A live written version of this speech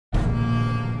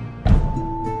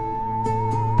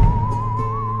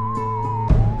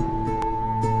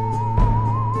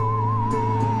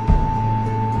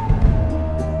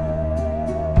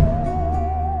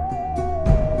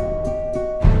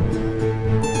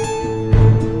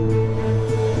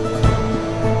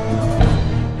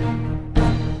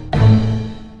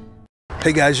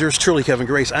Hey guys, yours truly, Kevin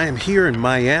Grace. I am here in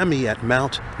Miami at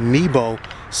Mount Nebo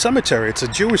Cemetery. It's a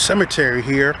Jewish cemetery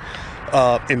here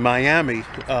in Miami.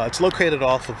 It's located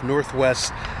off of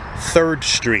Northwest 3rd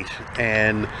Street,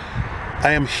 and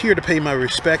I am here to pay my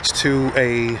respects to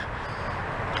a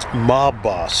mob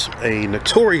boss, a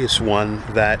notorious one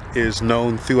that is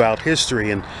known throughout history.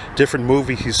 In different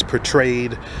movies he's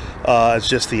portrayed as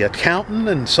just the accountant,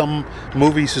 and some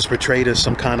movies he's portrayed as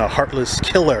some kind of heartless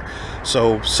killer.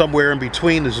 So somewhere in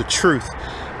between is the truth.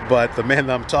 But the man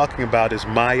that I'm talking about is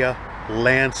Meyer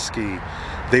Lansky.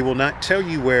 They will not tell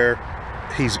you where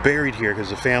he's buried here because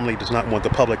the family does not want the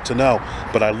public to know.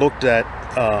 But I looked at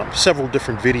several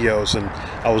different videos, and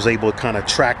I was able to kind of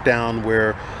track down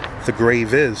where the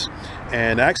grave is.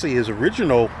 And actually his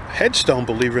original headstone,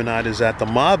 believe it or not, is at the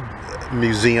Mob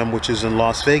Museum, which is in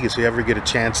Las Vegas. If you ever get a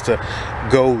chance to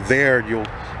go there, you'll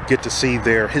get to see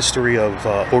their history of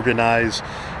organized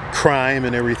crime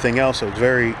and everything else. So it's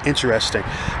very interesting.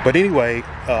 But anyway,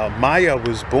 Meyer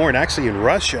was born actually in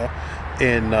Russia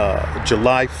in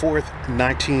July 4th,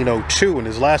 1902, and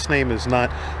his last name is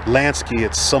not Lansky.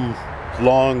 It's some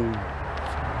long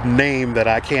name that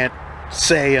I can't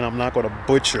say, and I'm not going to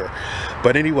butcher.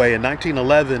 But anyway, in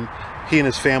 1911 he and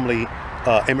his family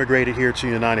immigrated here to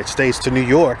the United States, to New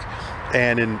York,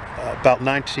 and in about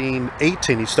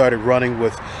 1918 he started running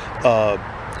with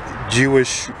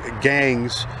Jewish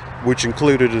gangs, which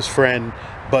included his friend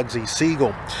Bugsy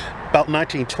Siegel. About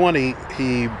 1920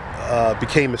 he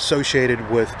became associated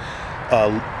with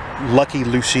Lucky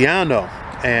Luciano,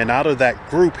 and out of that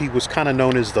group he was kind of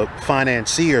known as the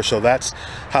financier. So that's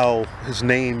how his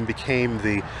name became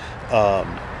the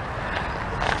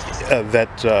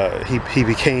he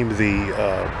became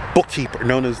the bookkeeper,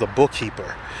 known as the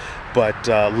bookkeeper. But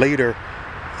later,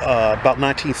 about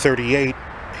 1938,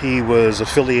 he was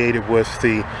affiliated with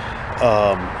the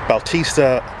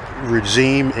Bautista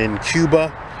regime in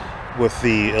Cuba, with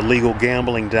the illegal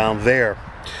gambling down there.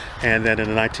 And then in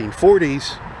the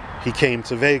 1940s he came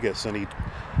to Vegas, and he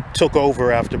took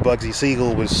over after Bugsy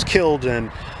Siegel was killed,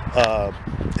 and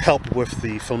helped with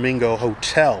the Flamingo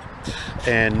Hotel.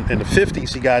 And in the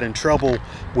 50s he got in trouble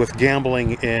with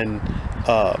gambling in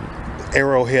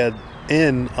Arrowhead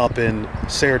Inn up in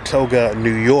Saratoga,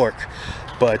 New York.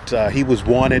 But he was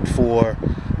wanted for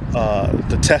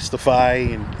to testify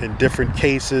in different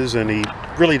cases, and he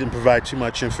really didn't provide too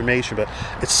much information. But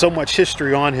it's so much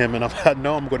history on him, and I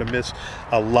know I'm going to miss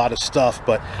a lot of stuff,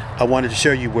 but I wanted to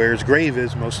show you where his grave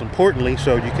is, most importantly,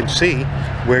 so you can see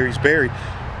where he's buried.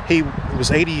 He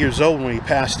was 80 years old when he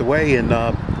passed away, and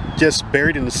just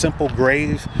buried in a simple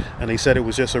grave, and he said it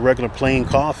was just a regular plain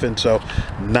coffin, so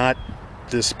not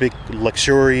this big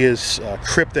luxurious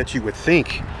crypt that you would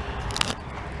think.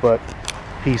 But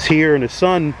he's here, and his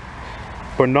son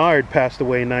Bernard passed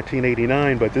away in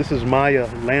 1989. But this is Meyer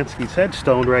Lansky's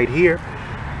headstone right here.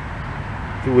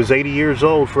 He was 80 years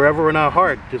old, forever in our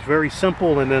heart. Just very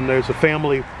simple. And then there's a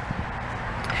family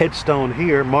headstone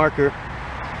here, marker,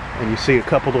 and you see a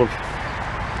couple of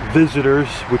visitors,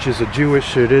 which is a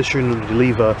Jewish tradition to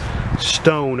leave a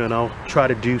stone, and I'll try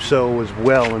to do so as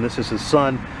well. And this is his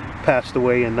son, passed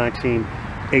away in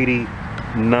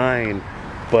 1989.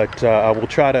 But I will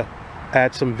try to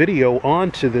add some video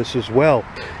onto this as well.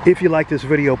 If you like this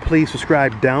video, please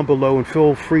subscribe down below, and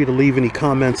feel free to leave any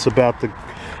comments about the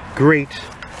great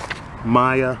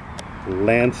Meyer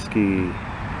Lansky.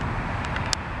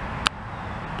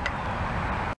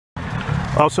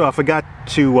 Also, I forgot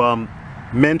to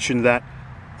mention that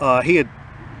he had,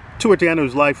 toward the end of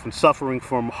his life, been suffering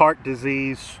from heart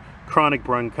disease, chronic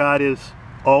bronchitis,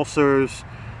 ulcers,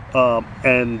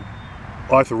 and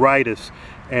arthritis.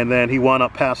 And then he wound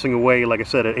up passing away, like I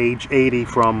said, at age 80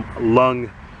 from lung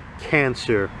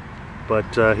cancer. But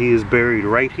he is buried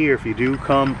right here. If you do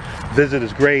come visit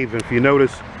his grave, if you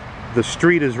notice, the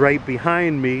street is right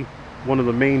behind me, one of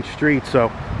the main streets. So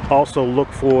also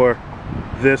look for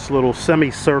this little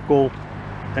semicircle,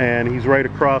 and he's right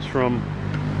across from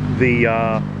the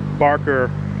Barker,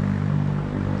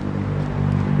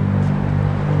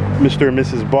 Mr. and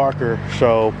Mrs. Barker.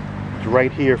 So it's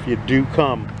right here if you do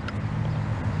come.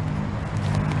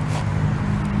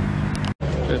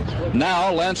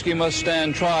 Now, Lansky must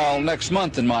stand trial next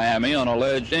month in Miami on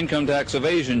alleged income tax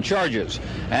evasion charges.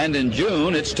 And in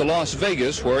June, it's to Las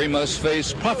Vegas, where he must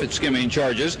face profit skimming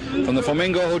charges from the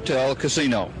Flamingo Hotel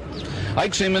Casino.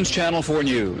 Ike Siemens, Channel 4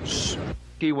 News.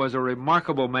 He was a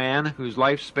remarkable man whose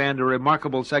life spanned a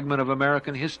remarkable segment of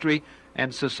American history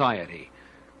and society.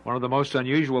 One of the most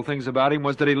unusual things about him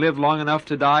was that he lived long enough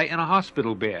to die in a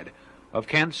hospital bed of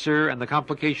cancer and the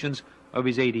complications of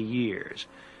his 80 years.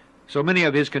 So many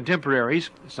of his contemporaries,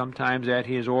 sometimes at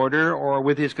his order or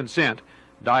with his consent,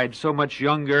 died so much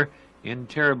younger in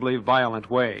terribly violent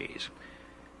ways.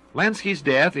 Lansky's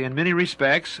death, in many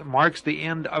respects, marks the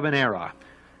end of an era.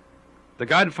 The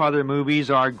Godfather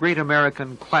movies are great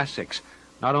American classics,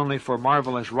 not only for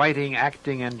marvelous writing,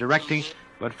 acting, and directing,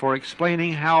 but for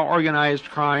explaining how organized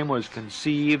crime was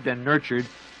conceived and nurtured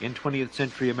in 20th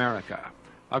century America.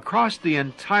 Across the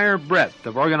entire breadth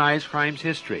of organized crime's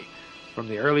history, from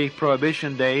the early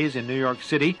Prohibition days in New York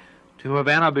City to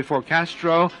Havana before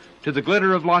Castro to the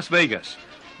glitter of Las Vegas,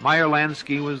 Meyer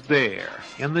Lansky was there,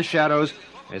 in the shadows,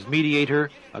 as mediator,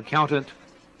 accountant,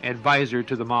 advisor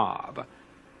to the mob.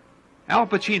 Al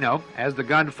Pacino, as the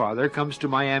Godfather, comes to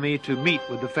Miami to meet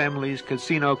with the family's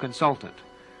casino consultant.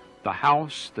 The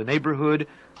house, the neighborhood,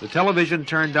 the television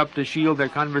turned up to shield their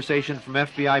conversation from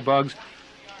FBI bugs,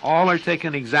 all are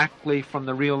taken exactly from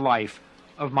the real life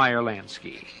of Meyer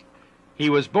Lansky. He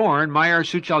was born Meyer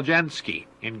Suchaljansky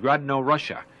in Grodno,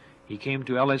 Russia. He came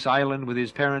to Ellis Island with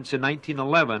his parents in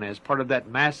 1911 as part of that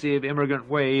massive immigrant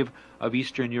wave of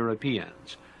Eastern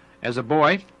Europeans. As a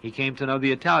boy, he came to know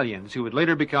the Italians, who would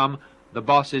later become the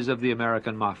bosses of the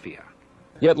American Mafia.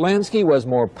 Yet Lansky was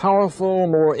more powerful,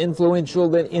 more influential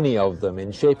than any of them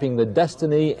in shaping the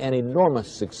destiny and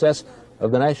enormous success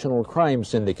of the National Crime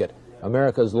Syndicate,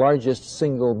 America's largest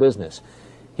single business.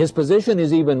 His position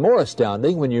is even more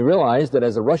astounding when you realize that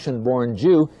as a Russian-born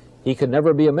Jew, he could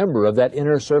never be a member of that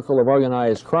inner circle of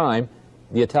organized crime,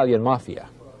 the Italian Mafia.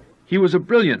 He was a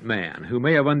brilliant man who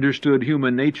may have understood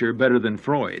human nature better than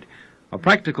Freud. A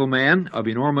practical man of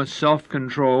enormous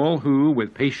self-control who,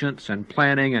 with patience and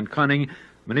planning and cunning,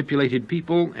 manipulated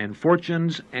people and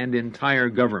fortunes and entire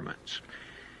governments.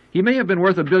 He may have been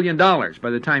worth $1 billion by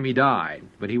the time he died,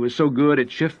 but he was so good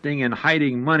at shifting and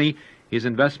hiding money, his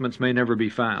investments may never be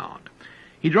found.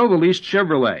 He drove a leased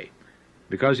Chevrolet.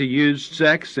 Because he used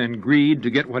sex and greed to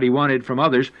get what he wanted from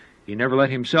others, he never let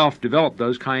himself develop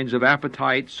those kinds of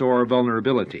appetites or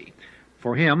vulnerability.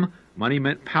 For him, money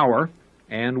meant power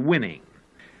and winning.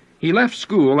 He left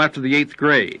school after the 8th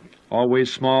grade.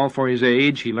 Always small for his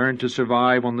age, he learned to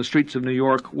survive on the streets of New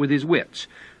York with his wits.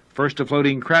 First a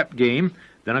floating crap game,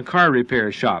 then a car repair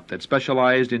shop that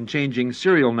specialized in changing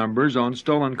serial numbers on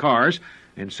stolen cars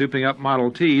and souping up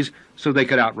Model Ts so they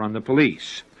could outrun the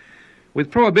police. With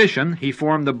Prohibition, he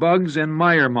formed the Bugs and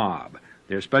Meyer mob.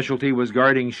 Their specialty was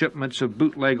guarding shipments of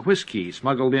bootleg whiskey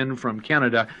smuggled in from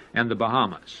Canada and the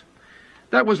Bahamas.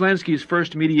 That was Lansky's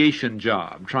first mediation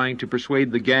job, trying to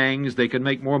persuade the gangs they could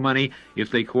make more money if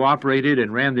they cooperated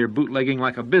and ran their bootlegging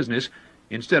like a business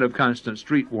instead of constant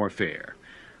street warfare.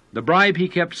 The bribe, he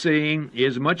kept saying,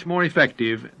 is much more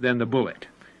effective than the bullet.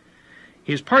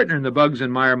 His partner in the Bugs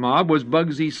and Meyer mob was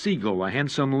Bugsy Siegel, a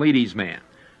handsome ladies' man.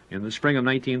 In the spring of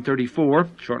 1934,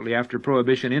 shortly after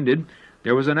Prohibition ended,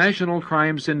 there was a National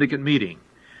Crime Syndicate meeting.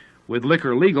 With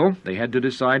liquor legal, they had to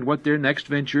decide what their next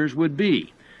ventures would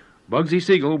be. Bugsy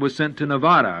Siegel was sent to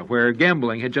Nevada, where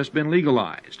gambling had just been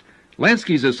legalized.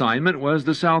 Lansky's assignment was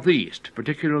the Southeast,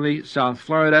 particularly South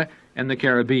Florida and the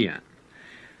Caribbean.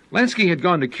 Lansky had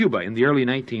gone to Cuba in the early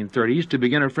 1930s to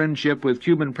begin a friendship with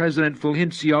Cuban President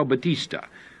Fulgencio Batista.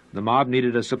 The mob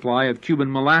needed a supply of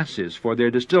Cuban molasses for their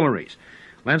distilleries.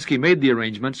 Lansky made the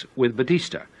arrangements with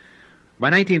Batista. By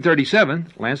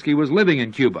 1937, Lansky was living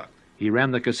in Cuba. He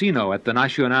ran the casino at the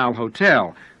Nacional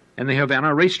Hotel and the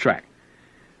Havana racetrack.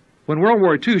 When World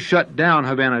War II shut down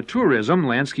Havana tourism,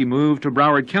 Lansky moved to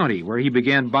Broward County, where he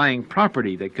began buying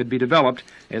property that could be developed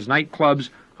as nightclubs,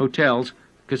 hotels,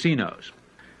 casinos.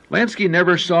 Lansky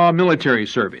never saw military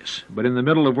service, but in the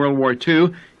middle of World War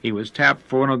II, he was tapped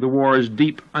for one of the war's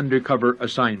deep undercover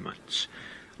assignments.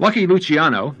 Lucky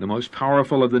Luciano, the most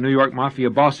powerful of the New York Mafia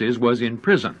bosses, was in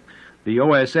prison. The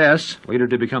OSS, later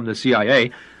to become the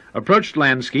CIA, approached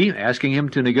Lansky, asking him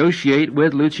to negotiate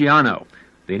with Luciano.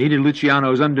 They needed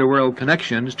Luciano's underworld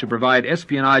connections to provide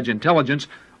espionage intelligence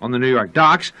on the New York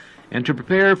docks and to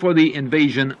prepare for the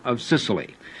invasion of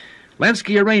Sicily.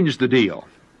 Lansky arranged the deal.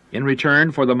 In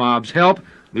return for the mob's help,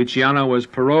 Luciano was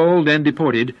paroled and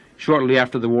deported shortly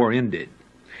after the war ended.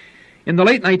 In the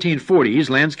late 1940s,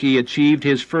 Lansky achieved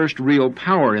his first real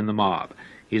power in the mob.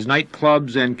 His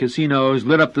nightclubs and casinos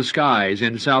lit up the skies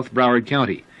in South Broward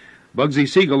County. Bugsy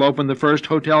Siegel opened the first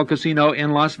hotel casino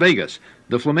in Las Vegas,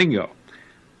 the Flamingo.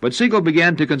 But Siegel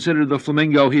began to consider the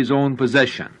Flamingo his own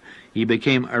possession. He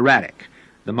became erratic.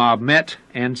 The mob met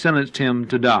and sentenced him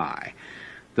to die.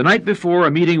 The night before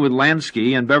a meeting with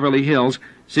Lansky in Beverly Hills,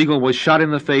 Siegel was shot in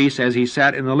the face as he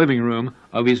sat in the living room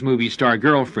of his movie star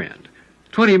girlfriend.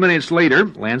 20 minutes later,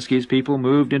 Lansky's people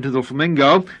moved into the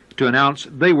Flamingo to announce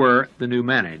they were the new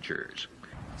managers.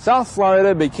 South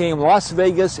Florida became Las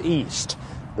Vegas East.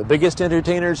 The biggest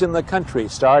entertainers in the country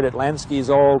starred at Lansky's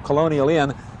old Colonial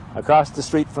Inn across the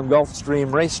street from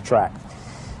Gulfstream Racetrack.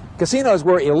 Casinos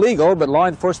were illegal, but law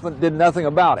enforcement did nothing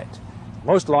about it.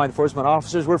 Most law enforcement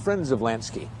officers were friends of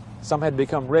Lansky. Some had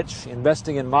become rich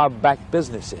investing in mob-backed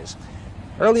businesses.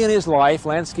 Early in his life,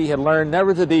 Lansky had learned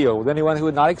never to deal with anyone who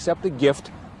would not accept a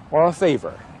gift or a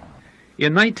favor.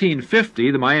 In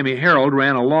 1950, the Miami Herald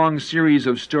ran a long series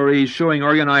of stories showing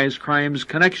organized crime's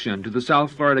connection to the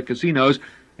South Florida casinos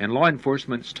and law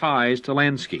enforcement's ties to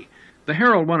Lansky. The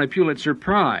Herald won a Pulitzer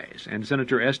Prize, and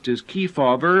Senator Estes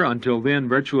Kefauver, until then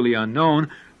virtually unknown,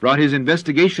 brought his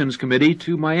investigations committee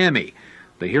to Miami.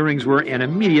 The hearings were an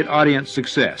immediate audience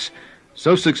success.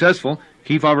 So successful,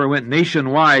 Kefauver went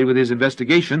nationwide with his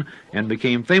investigation and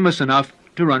became famous enough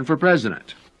to run for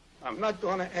president. I'm not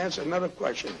going to answer another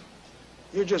question.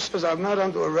 You just says I'm not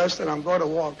under arrest and I'm going to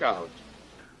walk out.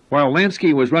 While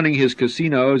Lansky was running his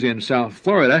casinos in South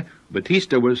Florida,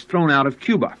 Batista was thrown out of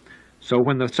Cuba. So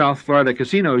when the South Florida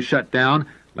casinos shut down,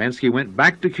 Lansky went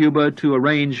back to Cuba to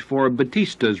arrange for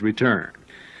Batista's return.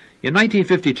 In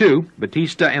 1952,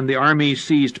 Batista and the Army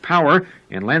seized power,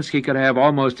 and Lansky could have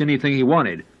almost anything he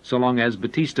wanted, so long as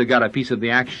Batista got a piece of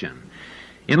the action.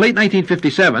 In late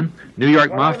 1957, New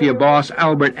York Mafia boss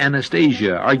Albert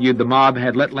Anastasia argued the mob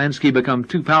had let Lansky become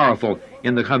too powerful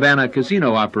in the Havana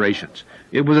casino operations.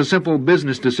 It was a simple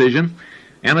business decision.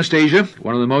 Anastasia,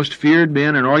 one of the most feared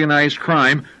men in organized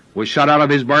crime, was shot out of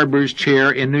his barber's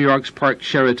chair in New York's Park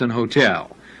Sheraton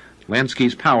Hotel.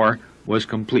 Lansky's power was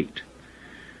complete.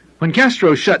 When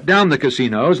Castro shut down the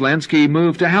casinos, Lansky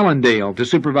moved to Hallandale to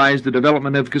supervise the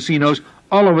development of casinos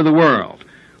all over the world.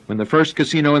 When the first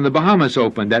casino in the Bahamas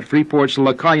opened at Freeport's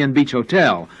La Cayenne Beach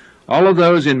Hotel, all of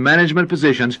those in management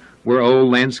positions were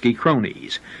old Lansky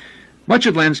cronies. Much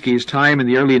of Lansky's time in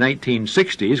the early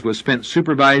 1960s was spent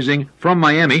supervising, from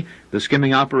Miami, the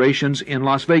skimming operations in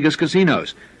Las Vegas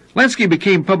casinos. Lansky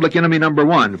became public enemy number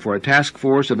one for a task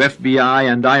force of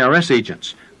FBI and IRS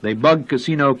agents. They bugged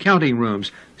casino counting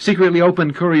rooms, secretly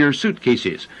opened courier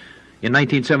suitcases. In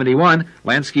 1971,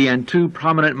 Lansky and two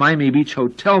prominent Miami Beach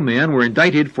hotel men were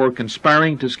indicted for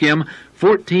conspiring to skim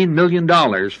 $14 million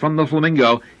from the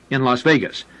Flamingo in Las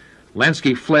Vegas.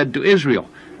 Lansky fled to Israel,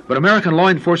 but American law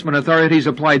enforcement authorities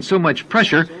applied so much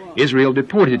pressure, Israel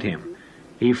deported him.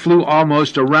 He flew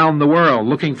almost around the world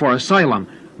looking for asylum,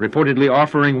 reportedly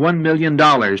offering $1 million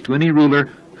to any ruler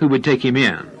who would take him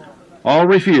in. All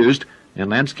refused, and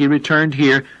Lansky returned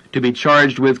here to be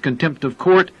charged with contempt of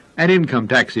court and income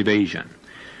tax evasion.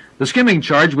 The skimming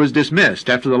charge was dismissed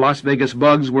after the Las Vegas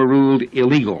bugs were ruled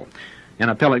illegal. An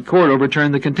appellate court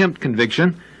overturned the contempt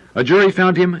conviction. A jury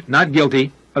found him not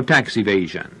guilty of tax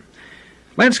evasion.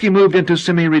 Lansky moved into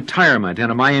semi-retirement in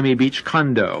a Miami Beach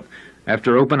condo.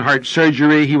 After open-heart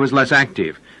surgery, he was less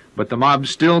active, but the mob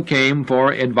still came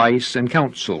for advice and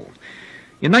counsel.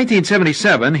 In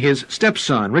 1977, his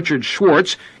stepson, Richard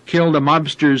Schwartz, killed a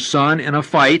mobster's son in a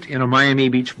fight in a Miami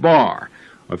Beach bar.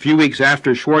 A few weeks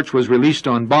after Schwartz was released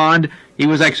on bond, he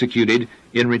was executed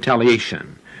in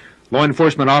retaliation. Law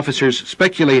enforcement officers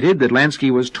speculated that Lansky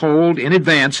was told in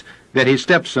advance that his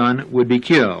stepson would be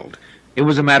killed. It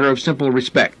was a matter of simple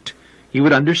respect. He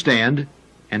would understand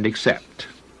and accept.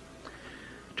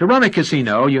 To run a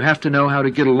casino, you have to know how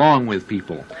to get along with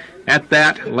people. At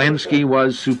that, Lansky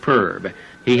was superb.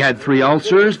 He had 3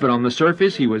 ulcers, but on the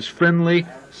surface he was friendly,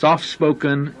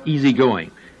 soft-spoken,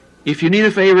 easygoing. If you need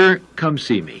a favor, come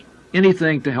see me.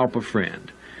 Anything to help a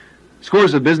friend.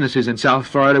 Scores of businesses in South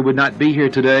Florida would not be here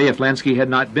today if Lansky had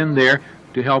not been there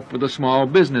to help with a small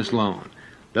business loan.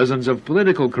 Dozens of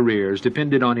political careers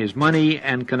depended on his money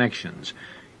and connections.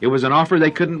 It was an offer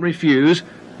they couldn't refuse,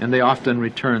 and they often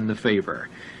returned the favor.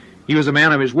 He was a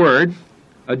man of his word.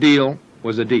 A deal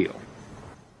was a deal.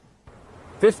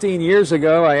 15 years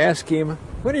ago, I asked him,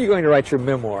 "When are you going to write your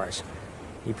memoirs?"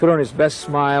 He put on his best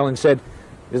smile and said,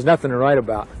 "There's nothing to write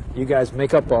about. You guys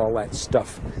make up all that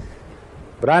stuff."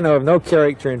 But I know of no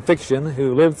character in fiction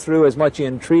who lived through as much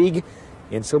intrigue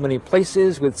in so many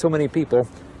places with so many people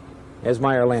as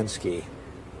Meyer Lansky.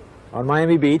 On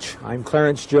Miami Beach, I'm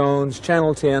Clarence Jones,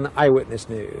 Channel 10 Eyewitness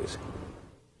News.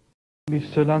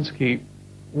 Mr. Lansky,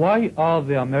 why are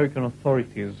the American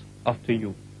authorities after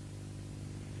you?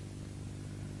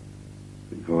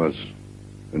 Because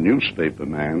a newspaper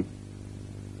man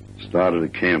started a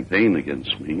campaign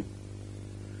against me,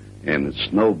 and it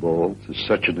snowballed to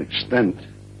such an extent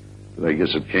that I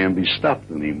guess it can't be stopped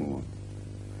anymore.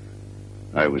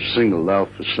 I was singled out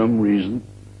for some reason.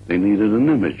 They needed an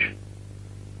image.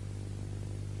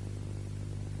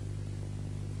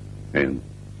 And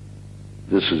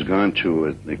this has gone to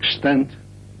an extent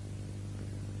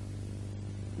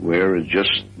where it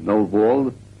just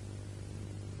snowballed,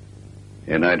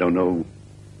 and I don't know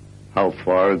how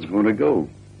far it's going to go.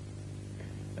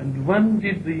 And when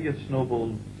did the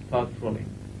snowball start rolling?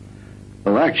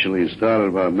 Well, actually, it started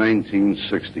about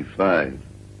 1965,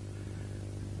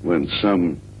 when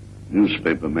some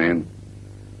newspaper man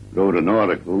wrote an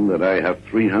article that I have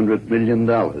 $300 million.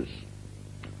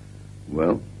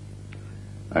 Well,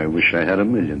 I wish I had $1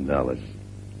 million.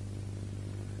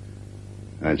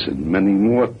 I said, many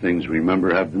more things,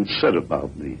 remember, have been said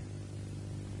about me.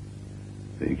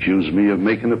 They accused me of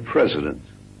making a president.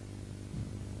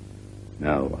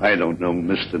 Now, I don't know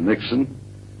Mr. Nixon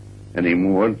any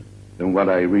more than what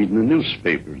I read in the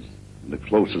newspapers. And the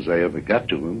closest I ever got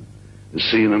to him is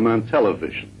seeing him on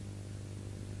television.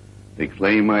 They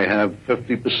claim I have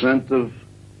 50% of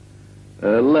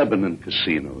Lebanon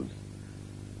casinos,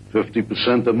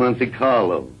 50% of Monte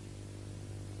Carlo.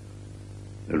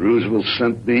 Roosevelt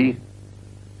sent me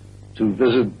to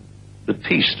visit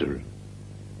Batista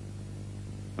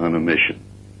on a mission.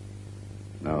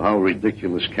 Now, how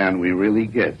ridiculous can we really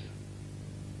get?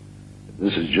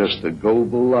 This is just a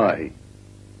global lie.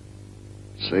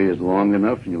 Say it long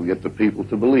enough and you'll get the people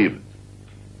to believe it.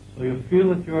 So you feel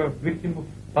that you're a victim of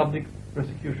public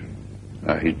persecution?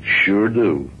 I sure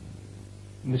do.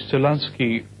 Mr.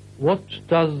 Lansky, what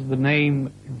does the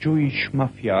name Jewish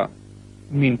Mafia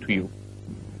mean to you?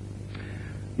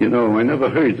 You know, I never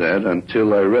heard that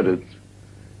until I read it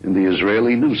in the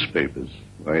Israeli newspapers.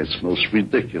 Why, it's most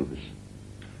ridiculous.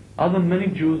 Are there many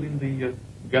Jews in the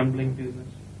gambling business?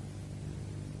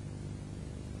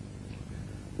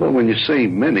 Well, when you say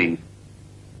many,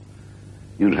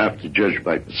 you'd have to judge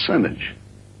by percentage.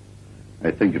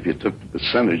 I think if you took the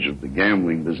percentage of the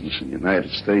gambling business in the United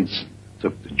States,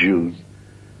 took the Jews,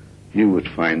 you would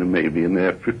find them maybe in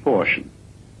their proportion.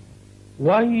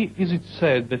 Why is it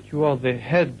said that you are the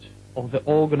head of the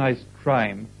organized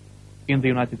crime in the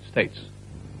United States?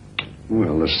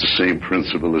 Well, that's the same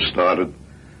principle that started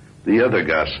the other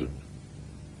gossip.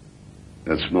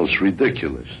 That's most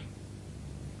ridiculous.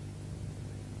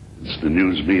 It's the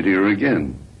news media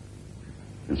again.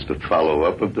 It's the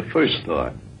follow-up of the first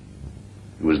thought.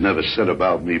 It was never said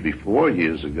about me before,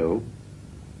 years ago.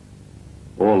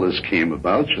 All this came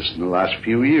about just in the last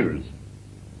few years.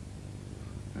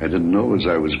 I didn't know as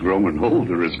I was growing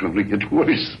older it's going to get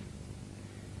worse.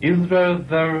 Is there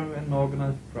an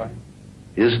organized crime?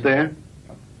 Is there?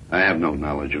 I have no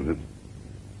knowledge of it.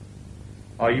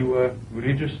 Are you a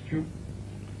religious Jew?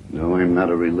 No, I'm not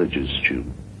a religious Jew.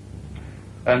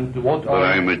 And what But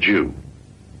I'm a Jew.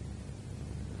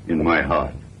 In my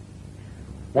heart.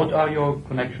 What are your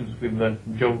connections with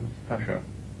Joe Tasher?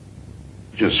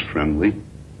 Just friendly.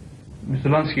 Mr.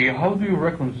 Lansky, how do you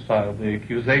reconcile the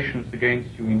accusations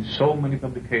against you in so many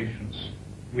publications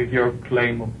with your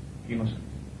claim of innocence?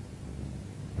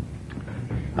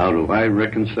 How do I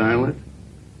reconcile it?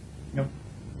 Yep.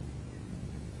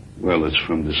 Well, it's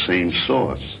from the same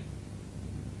source.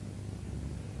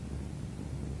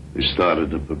 They started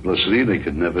the publicity, they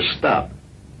could never stop.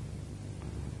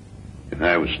 And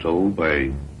I was told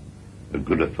by a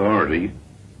good authority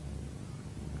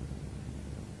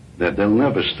that they'll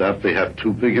never stop. They have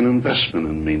too big an investment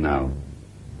in me now.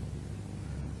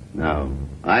 Now,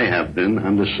 I have been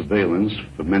under surveillance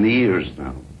for many years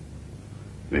now,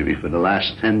 maybe for the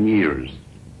last 10 years.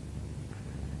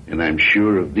 And I'm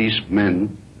sure if these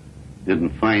men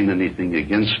didn't find anything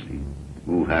against me,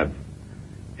 who have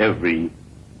every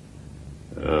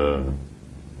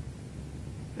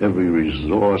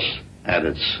resource at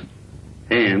its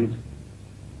hand,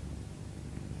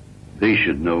 they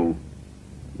should know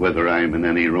whether I'm in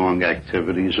any wrong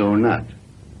activities or not.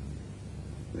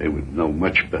 They would know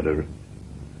much better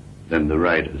than the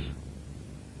writers.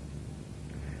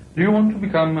 Do you want to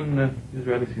become an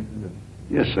Israeli citizen?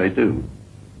 Yes, I do.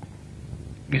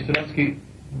 Mr. Lansky,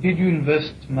 did you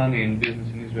invest money in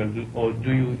business in Israel, or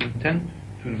do you intend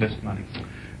to invest money?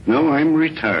 No, I'm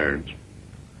retired.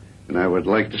 And I would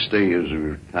like to stay as a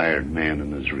retired man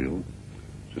in Israel,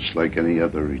 just like any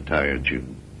other retired Jew.